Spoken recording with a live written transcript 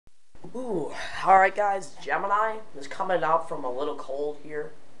Ooh, alright guys, Gemini is coming out from a little cold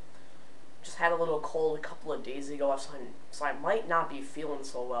here. Just had a little cold a couple of days ago, so I might not be feeling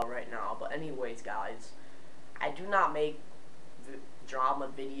so well right now. But anyways guys, I do not make drama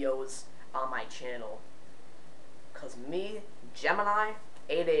videos on my channel. Cause me,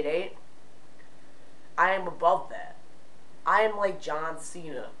 Gemni888, I am above that. I am like John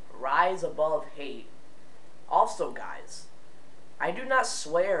Cena, rise above hate. Also guys, I do not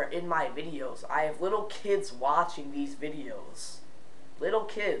swear in my videos. I have little kids watching these videos. Little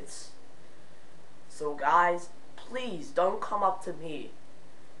kids. So guys, please don't come up to me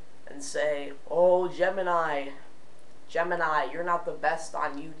and say, "Oh, Gemini, you're not the best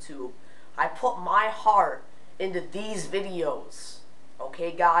on YouTube." I put my heart into these videos.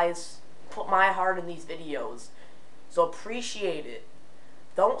 Okay, guys? Put my heart in these videos. So appreciate it.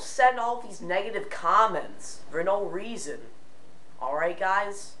 Don't send all these negative comments for no reason. Alright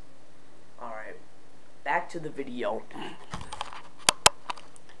guys? Alright. Back to the video.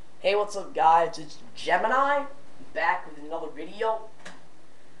 Hey, what's up guys? It's Gemini. Back with another video.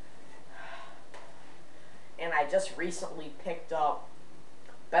 And I just recently picked up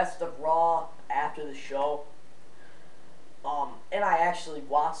Best of Raw after the show. And I actually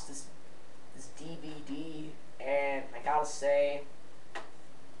watched this DVD, and I gotta say,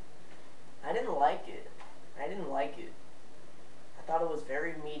 I didn't like it. I thought it was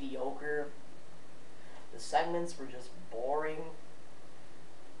very mediocre. The segments were just boring.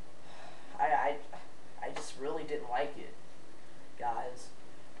 I just really didn't like it, guys.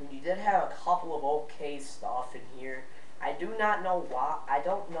 And you did have a couple of okay stuff in here. I don't know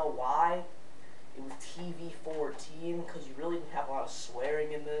why it was TV-14, because you really didn't have a lot of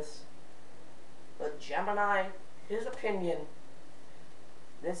swearing in this. But Gemini, his opinion,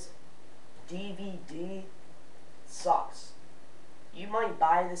 this DVD sucks. You might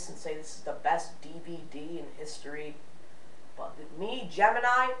buy this and say this is the best DVD in history, but me,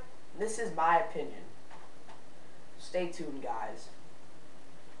 Gemini, this is my opinion. Stay tuned, guys.